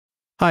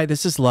Hi,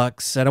 this is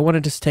Lux, and I want to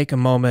just take a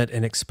moment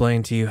and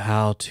explain to you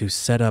how to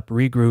set up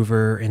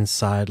Regroover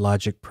inside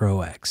Logic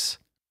Pro X.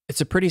 It's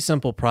a pretty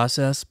simple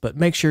process, but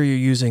make sure you're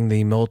using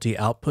the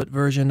multi-output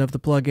version of the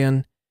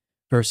plugin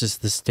versus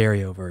the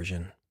stereo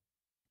version.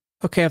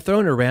 Okay, I've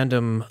thrown a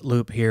random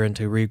loop here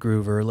into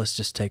Regroover. Let's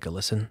just take a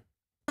listen.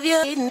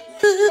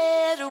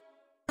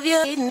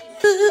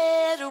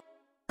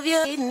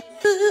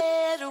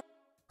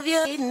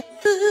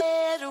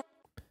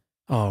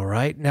 All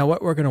right, now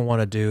what we're going to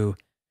want to do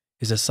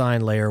is assign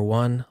layer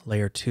 1,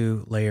 layer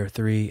 2, layer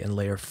 3, and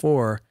layer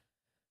 4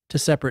 to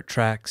separate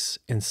tracks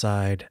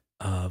inside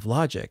of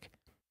Logic.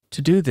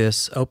 To do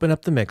this, open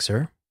up the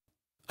mixer.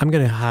 I'm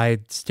going to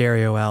hide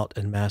stereo out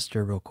and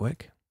master real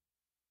quick.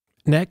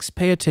 Next,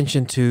 pay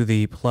attention to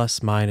the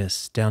plus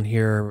minus down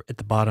here at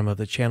the bottom of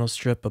the channel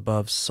strip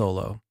above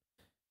solo.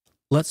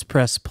 Let's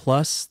press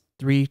plus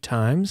 3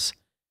 times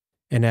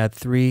and add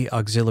 3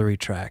 auxiliary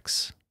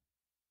tracks.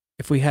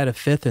 If we had a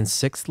 5th and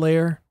 6th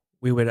layer,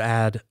 we would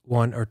add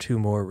 1 or 2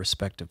 more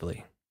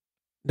respectively.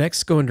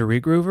 Next, go into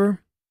Regroover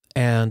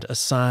and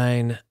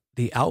assign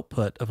the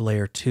output of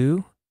layer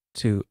 2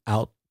 to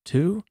out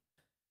 2,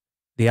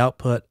 the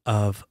output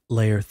of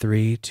layer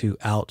 3 to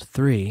out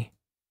 3,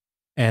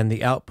 and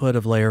the output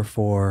of layer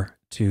 4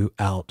 to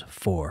out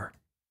 4.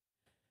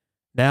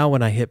 Now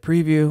when I hit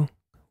preview,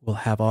 we'll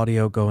have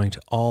audio going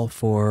to all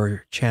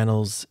 4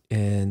 channels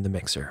in the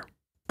mixer.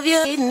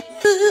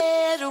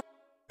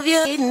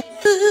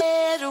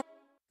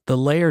 The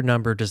layer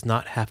number does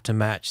not have to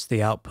match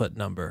the output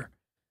number.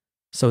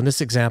 So in this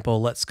example,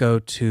 let's go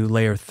to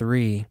layer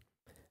 3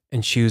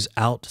 and choose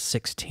out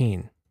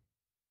 16.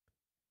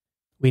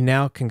 We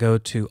now can go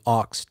to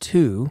aux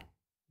 2,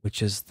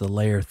 which is the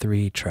layer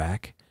 3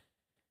 track.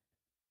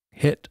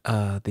 Hit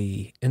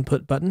the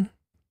input button.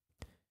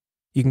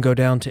 You can go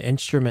down to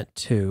instrument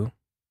 2,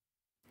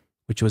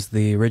 which was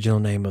the original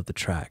name of the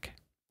track.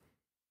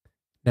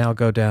 Now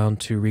go down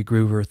to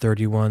Regroover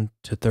 31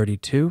 to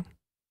 32.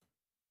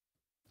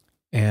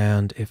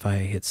 And if I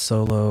hit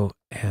solo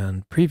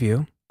and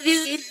preview,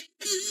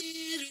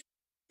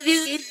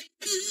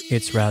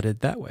 it's routed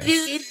that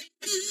way.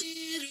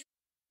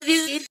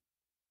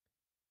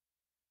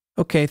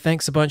 Okay,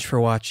 thanks a bunch for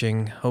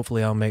watching.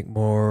 Hopefully I'll make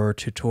more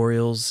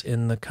tutorials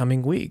in the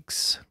coming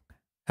weeks.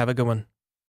 Have a good one.